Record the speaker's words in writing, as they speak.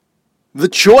The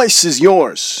choice is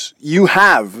yours. You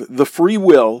have the free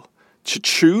will to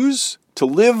choose to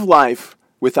live life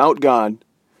without God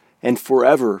and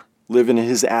forever live in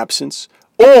His absence,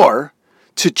 or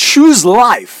to choose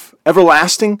life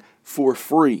everlasting for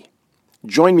free.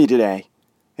 Join me today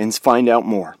and find out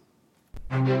more.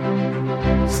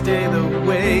 Stay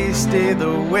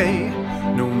the way,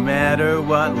 no matter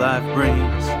what life brings.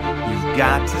 You've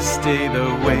got to stay the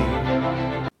way.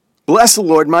 Bless the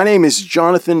Lord. My name is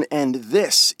Jonathan, and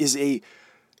this is a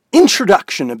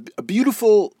introduction, a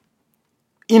beautiful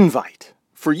invite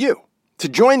for you to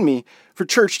join me for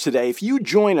church today. If you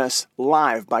join us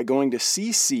live by going to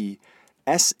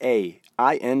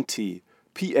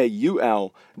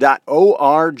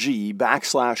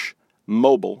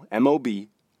ccsaintpaul.org/mobile, MOBILE.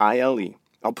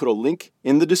 I'll put a link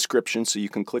in the description so you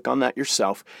can click on that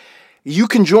yourself. You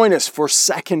can join us for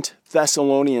 2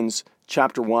 Thessalonians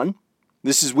chapter 1.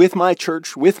 This is with my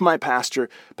church, with my pastor,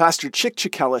 Pastor Chick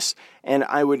Chikelis, and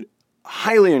I would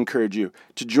highly encourage you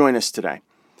to join us today.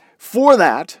 For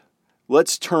that,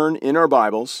 let's turn in our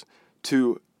Bibles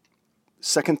to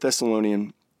 2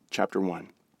 Thessalonians chapter 1.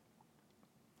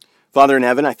 Father in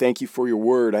heaven, I thank you for your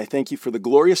word. I thank you for the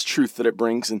glorious truth that it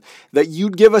brings and that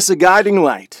you'd give us a guiding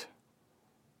light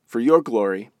for your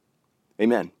glory.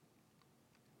 Amen.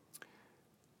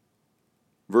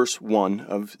 Verse 1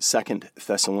 of 2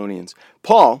 Thessalonians.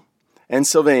 Paul and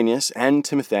Silvanus and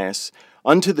Timotheus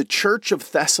unto the church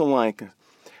of Thessalonica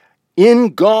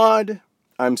into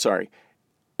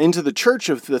the church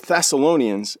of the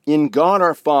Thessalonians in God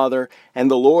our Father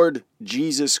and the Lord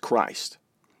Jesus Christ.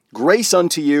 Grace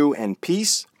unto you and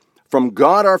peace from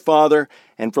God our Father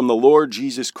and from the Lord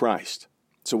Jesus Christ.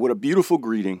 So what a beautiful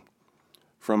greeting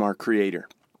from our Creator.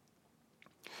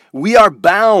 We are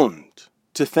bound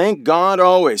to thank God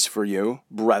always for you,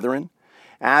 brethren,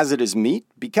 as it is meet,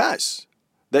 because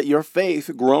that your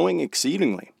faith growing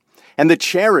exceedingly, and the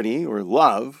charity or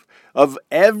love of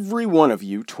every one of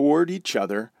you toward each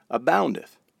other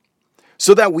aboundeth,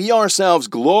 so that we ourselves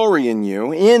glory in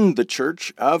you in the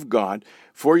church of God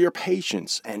for your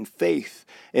patience and faith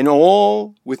in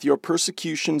all with your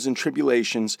persecutions and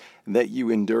tribulations that you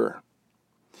endure,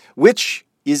 which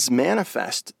is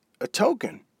manifest a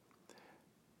token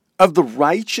of the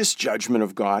righteous judgment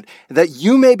of God, that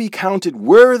you may be counted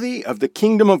worthy of the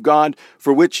kingdom of God,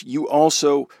 for which you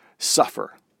also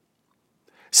suffer.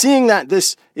 Seeing that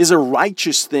this is a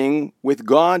righteous thing with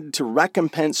God to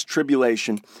recompense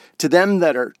tribulation to them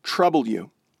that are trouble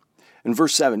you. In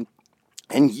verse 7,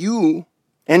 and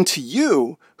to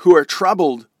you who are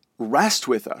troubled, rest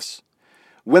with us,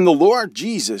 when the Lord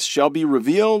Jesus shall be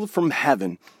revealed from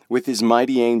heaven with his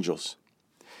mighty angels,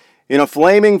 in a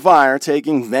flaming fire,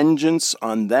 taking vengeance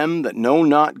on them that know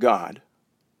not God.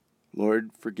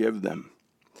 Lord, forgive them.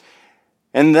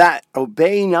 And that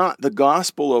obey not the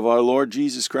gospel of our Lord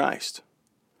Jesus Christ,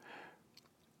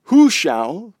 who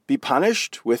shall be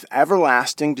punished with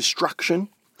everlasting destruction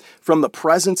from the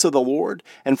presence of the Lord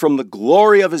and from the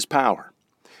glory of his power,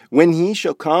 when he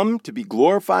shall come to be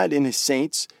glorified in his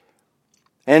saints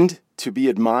and to be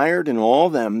admired in all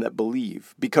them that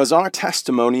believe, because our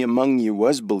testimony among you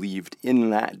was believed in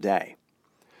that day.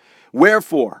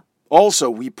 Wherefore,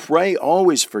 also we pray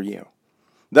always for you,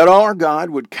 that our God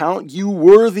would count you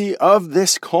worthy of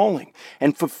this calling,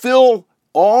 and fulfill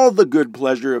all the good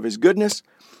pleasure of his goodness,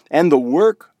 and the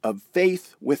work of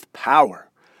faith with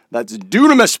power. That's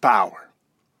dunamis power.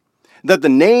 That the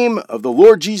name of the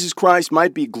Lord Jesus Christ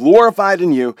might be glorified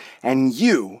in you, and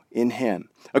you in him,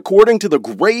 according to the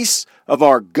grace of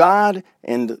our God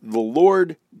and the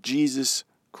Lord Jesus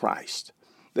Christ.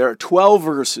 There are 12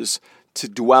 verses to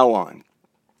dwell on,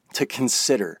 to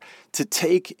consider, to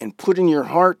take and put in your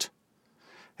heart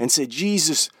and say,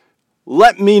 Jesus,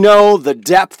 let me know the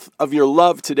depth of your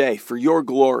love today for your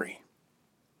glory.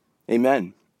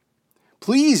 Amen.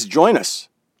 Please join us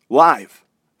live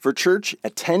for church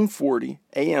at 10:40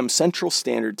 a.m. Central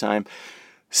Standard Time.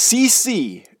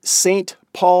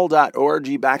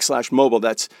 ccsaintpaul.org/mobile.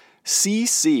 That's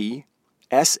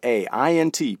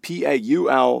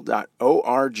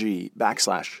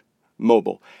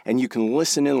ccsaintpaul.org/mobile. And you can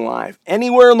listen in live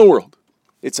anywhere in the world.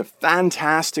 It's a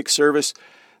fantastic service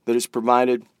that is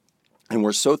provided, and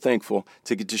we're so thankful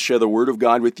to get to share the Word of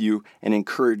God with you and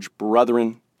encourage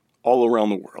brethren all around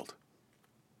the world.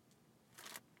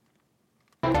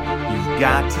 You've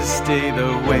got to stay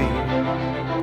the way.